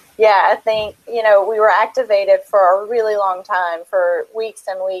energy. Yeah, I think, we were activated for a really long time, for weeks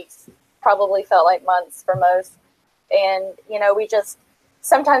and weeks, probably felt like months for most. And, we just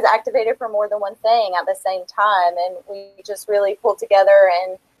sometimes activated for more than one thing at the same time. And we just really pulled together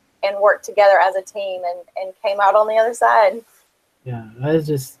and worked together as a team and came out on the other side. Yeah, I was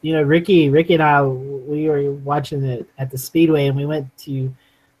just, Ricky and I, we were watching it at the Speedway, and we went to,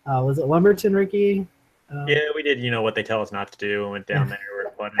 was it Lumberton, Ricky? Yeah, we did, what they tell us not to do. We went down there.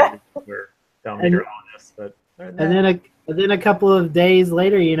 We're down meteorologists. But and then a couple of days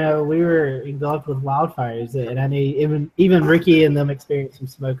later, we were engulfed with wildfires, and I knew even Ricky and them experienced some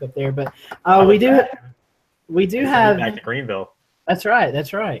smoke up there. But we do have back to Greenville. That's right.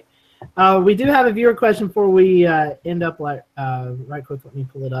 That's right. We do have a viewer question before we end up. Right quick, let me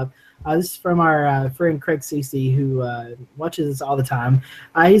pull it up. This is from our friend Craig Cece, who watches us all the time.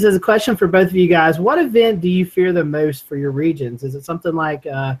 He says, a question for both of you guys. What event do you fear the most for your regions? Is it something like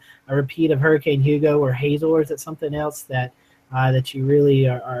a repeat of Hurricane Hugo or Hazel, or is it something else that you really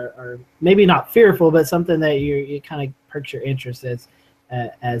are maybe not fearful, but something that you kind of perks your interest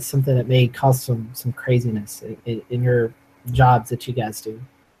as something that may cause some craziness in your jobs that you guys do?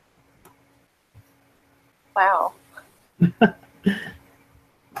 Wow.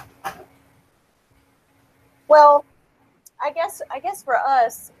 Well, I guess for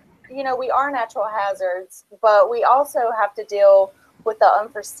us, you know, we are natural hazards, but we also have to deal with the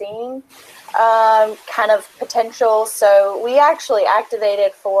unforeseen kind of potential. So we actually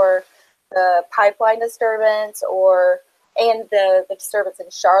activated for the pipeline disturbance and the disturbance in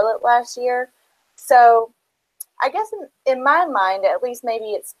Charlotte last year. So I guess in my mind, at least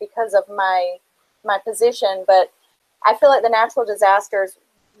maybe it's because of my position, but I feel like the natural disasters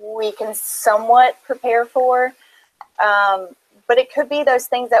we can somewhat prepare for. But it could be those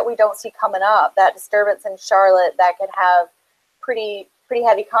things that we don't see coming up, that disturbance in Charlotte that could have pretty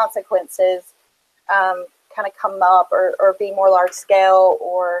heavy consequences kind of come up or be more large scale,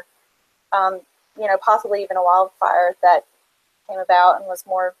 or you know, possibly even a wildfire that came about and was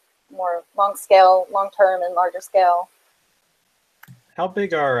more long term and larger scale. How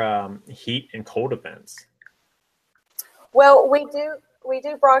big are heat and cold events? Well, we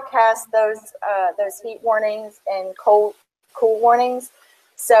do broadcast those heat warnings and cool warnings.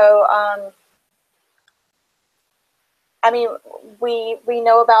 So I mean, we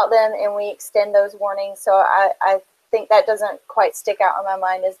know about them and we extend those warnings. So I think that doesn't quite stick out in my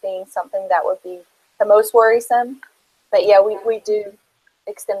mind as being something that would be the most worrisome. But yeah, we do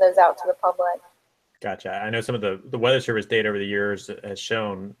extend those out to the public. Gotcha. I know some of the Weather Service data over the years has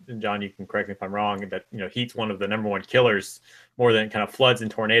shown, and John, you can correct me if I'm wrong, that, you know, heat's one of the number one killers more than kind of floods and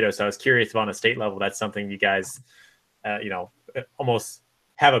tornadoes. So I was curious if on a state level, that's something you guys, you know, almost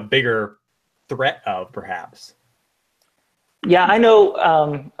have a bigger threat of, perhaps. Yeah, I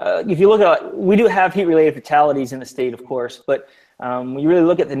know. If you look at, we do have heat-related fatalities in the state, of course, but when you really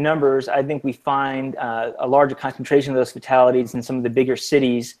look at the numbers, I think we find a larger concentration of those fatalities in some of the bigger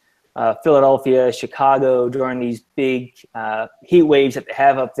cities. Philadelphia, Chicago, during these big heat waves that they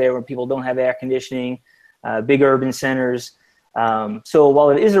have up there where people don't have air conditioning, big urban centers. So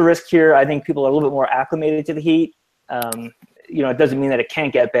while it is a risk here, I think people are a little bit more acclimated to the heat. You know, it doesn't mean that it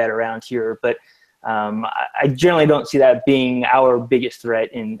can't get bad around here, but I generally don't see that being our biggest threat,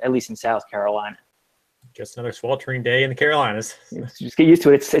 at least in South Carolina. Just another sweltering day in the Carolinas. Just get used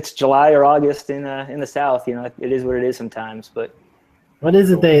to it. It's July or August in the South. You know, it is what it is sometimes, but. What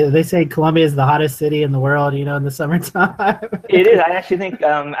is it? They say Columbia is the hottest city in the world, you know, in the summertime. It is. I actually think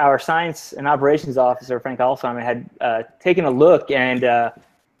our science and operations officer, Frank Alsheimer, had taken a look, and if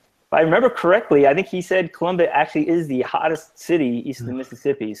I remember correctly, I think he said Columbia actually is the hottest city east of the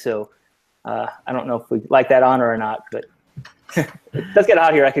Mississippi. So I don't know if we like that honor or not, but it does get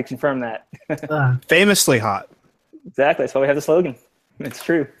hot here. I could confirm that. Famously hot. Exactly. That's why we have the slogan. It's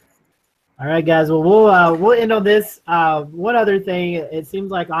true. All right, guys. Well, we'll end on this. One other thing, it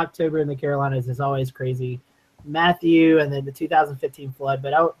seems like October in the Carolinas is always crazy. Matthew and then the 2015 flood.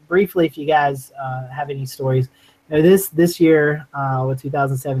 But briefly, if you guys have any stories, you know, this year with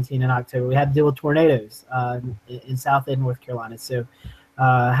 2017 in October, we had to deal with tornadoes in South End, North Carolina. So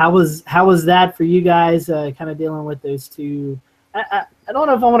how was that for you guys? Kind of dealing with those two. I don't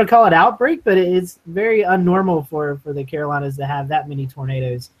know if I want to call it outbreak, but it's very unnormal for the Carolinas to have that many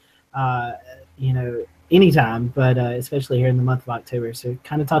tornadoes. You know, anytime, but especially here in the month of October. So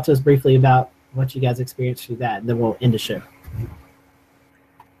kind of talk to us briefly about what you guys experienced through that, and then we'll end the show.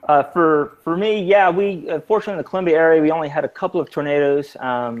 For me, yeah, we fortunately in the Columbia area, we only had a couple of tornadoes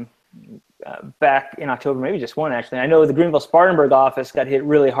back in October, maybe just one actually. I know the Greenville-Spartanburg office got hit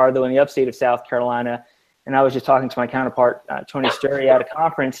really hard though in the upstate of South Carolina, and I was just talking to my counterpart, Tony Sturry, at a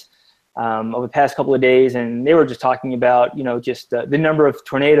conference over the past couple of days, and they were just talking about, you know, just the number of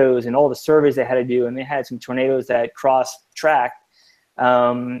tornadoes and all the surveys they had to do, and they had some tornadoes that cross-tracked,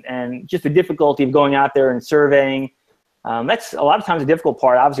 and just the difficulty of going out there and surveying. That's a lot of times the difficult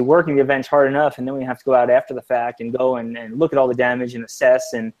part. Obviously, working the event's hard enough, and then we have to go out after the fact and go and look at all the damage and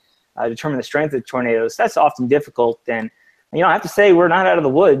assess and determine the strength of the tornadoes. That's often difficult, and you know, I have to say we're not out of the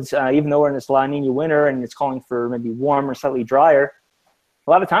woods, even though we're in this La Nina winter and it's calling for maybe warmer, slightly drier. A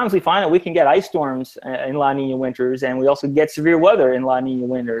lot of times we find that we can get ice storms in La Nina winters, and we also get severe weather in La Nina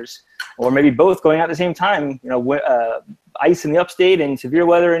winters, or maybe both going out at the same time. You know, ice in the upstate and severe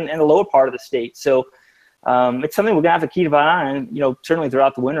weather in the lower part of the state. So it's something we're gonna have to keep an eye on, certainly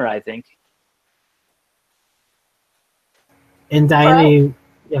throughout the winter, I think. And Diana,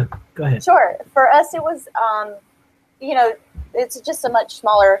 yeah, go ahead. Sure. For us, it was, it's just a much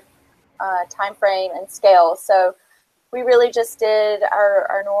smaller time frame and scale. So we really just did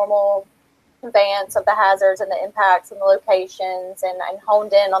our normal conveyance of the hazards and the impacts and the locations, and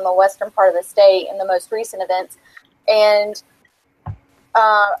honed in on the western part of the state and the most recent events. And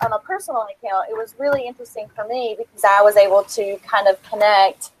on a personal account, it was really interesting for me because I was able to kind of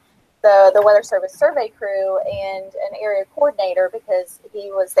connect the Weather Service survey crew and an area coordinator, because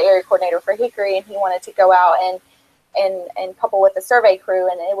he was the area coordinator for Hickory and he wanted to go out and couple with the survey crew.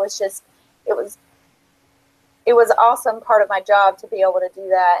 And it was awesome part of my job to be able to do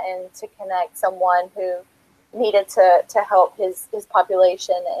that and to connect someone who needed to help his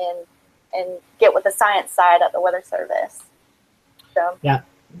population and get with the science side of the Weather Service. So yeah,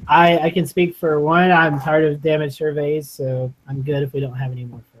 I can speak for one. I'm tired of damage surveys, so I'm good if we don't have any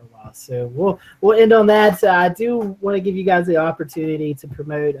more for a while. So we'll end on that. I do want to give you guys the opportunity to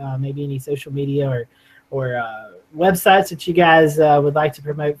promote maybe any social media or websites that you guys would like to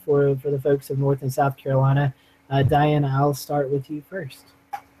promote for the folks of North and South Carolina. Diane, I'll start with you first.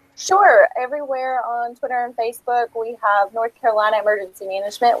 Sure. Everywhere on Twitter and Facebook, we have North Carolina Emergency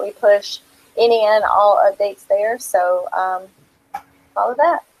Management. We push any and all updates there. So follow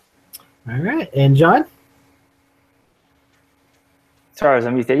that. All right. And John? Sorry, I was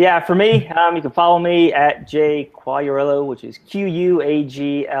unmuted. Yeah, for me, you can follow me at J Quagliarello, which is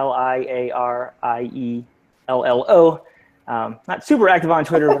QUAGLIARIELLO. Not super active on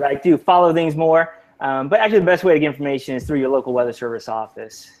Twitter, but I do follow things more. But actually, the best way to get information is through your local Weather Service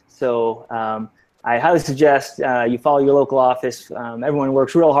office. So I highly suggest you follow your local office. Everyone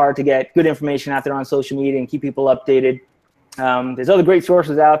works real hard to get good information out there on social media and keep people updated. There's other great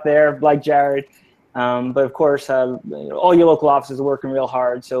sources out there, like Jared. But of course, all your local offices are working real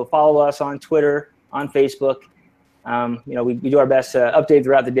hard. So follow us on Twitter, on Facebook. We do our best to update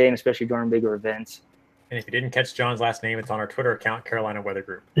throughout the day, and especially during bigger events. And if you didn't catch John's last name, it's on our Twitter account, Carolina Weather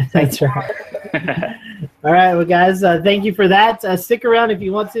Group. That's right. All right, well, guys, thank you for that. Stick around if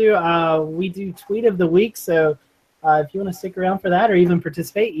you want to. We do Tweet of the Week, so if you want to stick around for that or even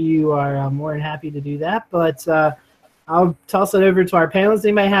participate, you are more than happy to do that. But I'll toss it over to our panelists.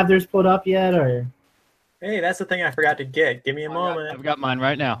 Anybody have theirs pulled up yet? Or Hey, that's the thing I forgot to get. Give me a moment. I've got mine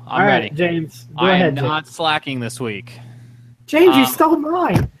right now. I'm all right, ready. James, go I ahead. am not slacking this week. James, you stole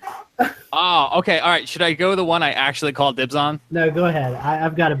mine. Oh, okay. All right. Should I go the one I actually called dibs on? No, go ahead.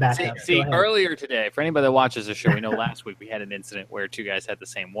 I've got a backup. See, earlier today, for anybody that watches the show, we know last week we had an incident where two guys had the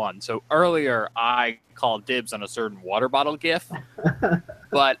same one. So earlier I called dibs on a certain water bottle gif,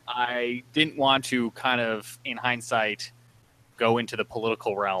 but I didn't want to kind of, in hindsight, go into the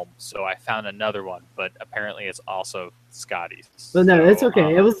political realm. So I found another one, but apparently it's also Scotty's. But no, it's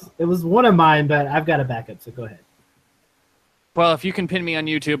okay. It was one of mine, but I've got a backup, so go ahead. Well, if you can pin me on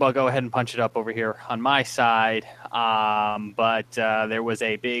YouTube, I'll go ahead and punch it up over here on my side. But there was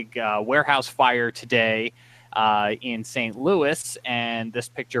a big warehouse fire today in St. Louis, and this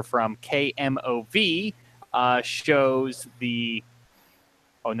picture from KMOV shows the...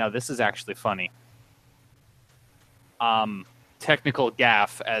 Oh, no, this is actually funny. Technical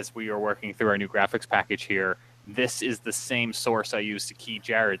gaffe as we are working through our new graphics package here. This is the same source I used to key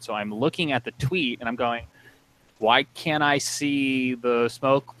Jared. So I'm looking at the tweet, and I'm going... Why can't I see the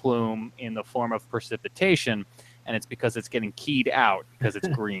smoke plume in the form of precipitation? And it's because it's getting keyed out because it's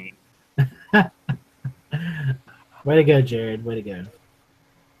green. Way to go, Jared. Way to go.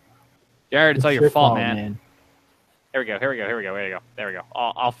 Jared, it's all your fault, man. Here we go. There we go.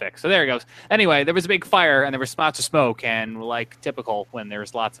 I'll fix. So there it goes. Anyway, there was a big fire and there was spots of smoke. And like typical, when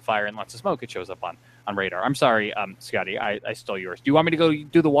there's lots of fire and lots of smoke, it shows up on radar. I'm sorry, Scotty, I stole yours. Do you want me to go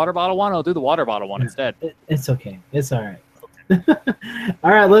do the water bottle one? I'll do the water bottle one instead. It's okay. It's all right.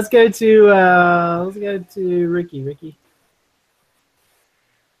 All right, let's go to Ricky. Ricky,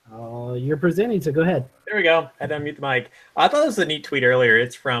 you're presenting, so go ahead. There we go. I had to unmute the mic. I thought this was a neat tweet earlier.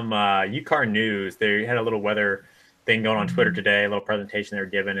 It's from UCAR News. They had a little weather thing going on Twitter today, a little presentation they were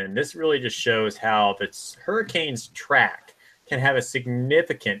given, and this really just shows how this hurricane's track can have a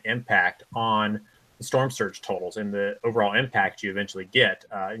significant impact on the storm surge totals and the overall impact you eventually get.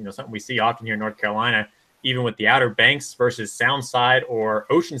 Something we see often here in North Carolina, even with the Outer Banks versus Sound Side or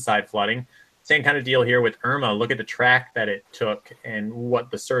Oceanside flooding. Same kind of deal here with Irma. Look at the track that it took and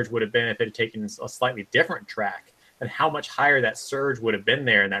what the surge would have been if it had taken a slightly different track, and how much higher that surge would have been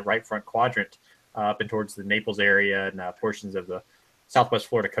there in that right front quadrant up and towards the Naples area and portions of the Southwest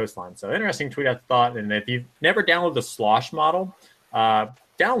Florida coastline. So interesting tweet, I thought. And if you've never downloaded the Slosh model,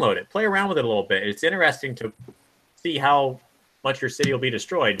 download it, play around with it a little bit. It's interesting to see how much your city will be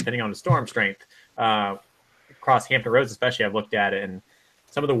destroyed depending on the storm strength. Across Hampton Roads, especially, I've looked at it, and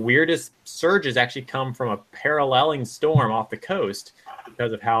some of the weirdest surges actually come from a paralleling storm off the coast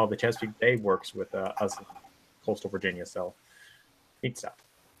because of how the Chesapeake Bay works with us in coastal Virginia. So, neat stuff.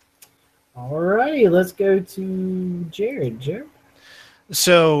 All righty, let's go to Jared. Jared?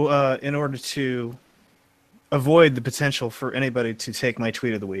 So, in order to avoid the potential for anybody to take my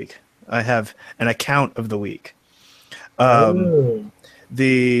tweet of the week, I have an account of the week.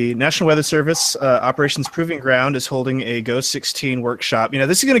 The National Weather Service Operations Proving Ground is holding a Go 16 workshop.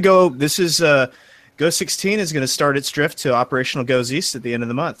 This is Go 16 is going to start its drift to operational Goes East at the end of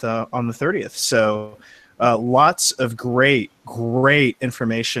the month on the 30th. So lots of great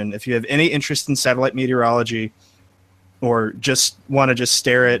information. If you have any interest in satellite meteorology or just want to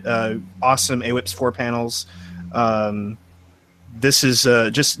stare at awesome AWIPS 4 panels, this is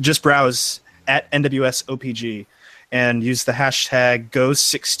just browse at NWS OPG and use the hashtag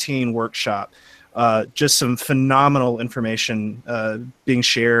Go16 workshop. Just some phenomenal information being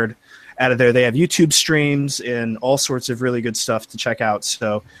shared out of there. They have YouTube streams and all sorts of really good stuff to check out.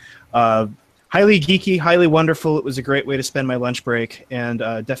 So highly geeky, highly wonderful. It was a great way to spend my lunch break, and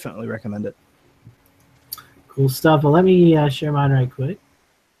definitely recommend it. Cool stuff. Well, let me share mine right quick.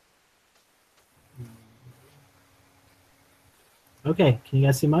 Okay, can you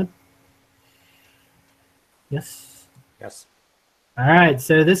guys see mine? Yes. Yes. All right,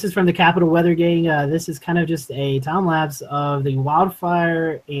 so this is from the Capital Weather Gang. This is kind of just a time lapse of the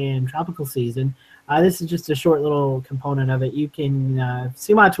wildfire and tropical season. This is just a short little component of it. You can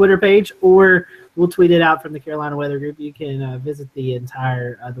see my Twitter page, or we'll tweet it out from the Carolina Weather Group. You can visit the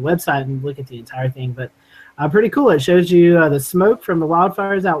entire the website and look at the entire thing. But pretty cool. It shows you the smoke from the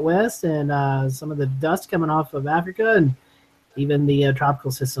wildfires out west and some of the dust coming off of Africa, and even the tropical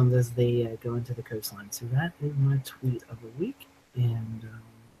systems as they go into the coastline. So that is my tweet of the week. And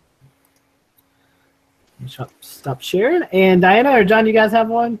stop sharing. And Diana or John, you guys have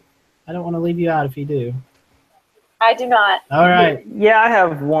one? I don't want to leave you out if you do. I do not. All right. Yeah, I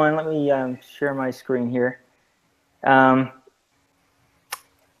have one. Let me share my screen here. All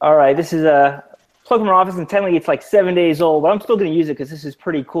right, this is a plug from our office, and technically it's like 7 days old, but I'm still going to use it because this is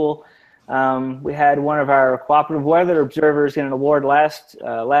pretty cool. We had one of our cooperative weather observers get an award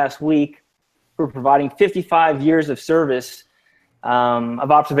last week for providing 55 years of service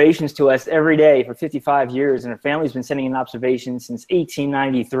of observations to us every day for 55 years, and her family's been sending in observations since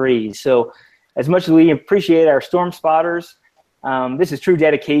 1893. So as much as we appreciate our storm spotters, this is true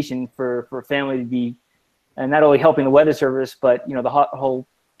dedication for a family to be not only helping the Weather Service, but the whole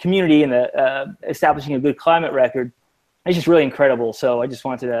community and the establishing a good climate record. It's just really incredible. So I just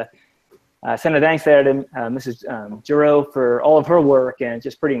wanted to send a thanks there to Mrs. Giroux for all of her work, and it's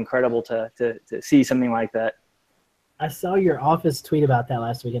just pretty incredible to see something like that. I saw your office tweet about that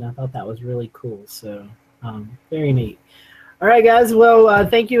last week, and I thought that was really cool. So very neat. All right, guys. Well,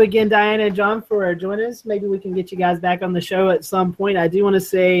 thank you again, Diana and John, for joining us. Maybe we can get you guys back on the show at some point. I do want to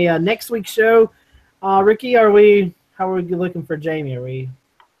say next week's show, Ricky, how are we looking for Jamie?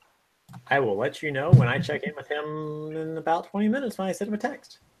 I will let you know when I check in with him in about 20 minutes when I send him a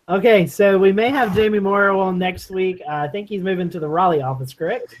text. Okay, so we may have Jamie Morrow on next week. I think he's moving to the Raleigh office,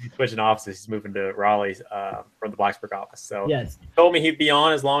 correct? He's switching offices. He's moving to Raleigh from the Blacksburg office. So yes, he told me he'd be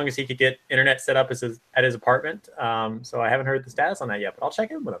on as long as he could get internet set up at his apartment. So I haven't heard the status on that yet, but I'll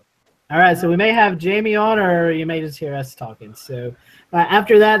check in with him. All right, so we may have Jamie on, or you may just hear us talking. So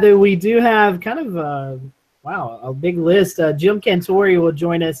after that, though, we do have kind of a big list. Jim Cantori will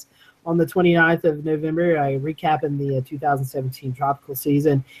join us on the 29th of November, recapping the 2017 tropical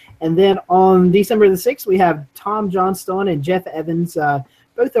season. And then on December the 6th, we have Tom Johnstone and Jeff Evans.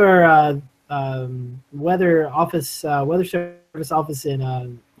 Both are weather service office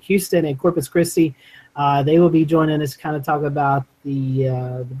in Houston and Corpus Christi. They will be joining us to kind of talk about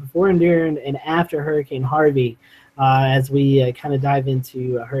the before, during, and after Hurricane Harvey as we kind of dive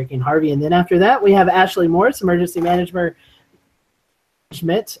into Hurricane Harvey. And then after that, we have Ashley Morris, emergency management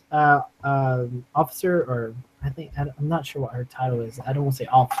officer, or I'm not sure what her title is. I don't want to say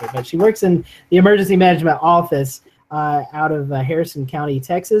officer, but she works in the emergency management office out of Harrison County,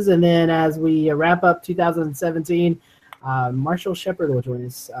 Texas. And then as we wrap up 2017, Marshall Shepard will join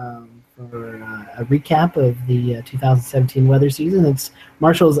us for a recap of the 2017 weather season. It's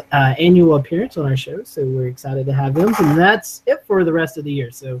Marshall's annual appearance on our show, so we're excited to have him. And that's it for the rest of the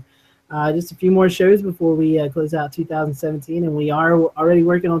year. So just a few more shows before we close out 2017, and we are already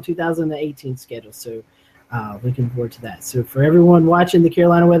working on 2018 schedule, so looking forward to that. So for everyone watching the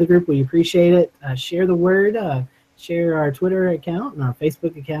Carolina Weather Group, we appreciate it. Share the word, share our Twitter account and our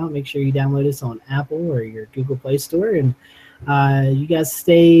Facebook account. Make sure you download us on Apple or your Google Play Store. And you guys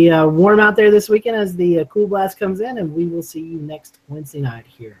stay warm out there this weekend as the Cool Blast comes in, and we will see you next Wednesday night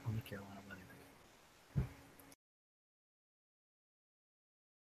here on the Carolina.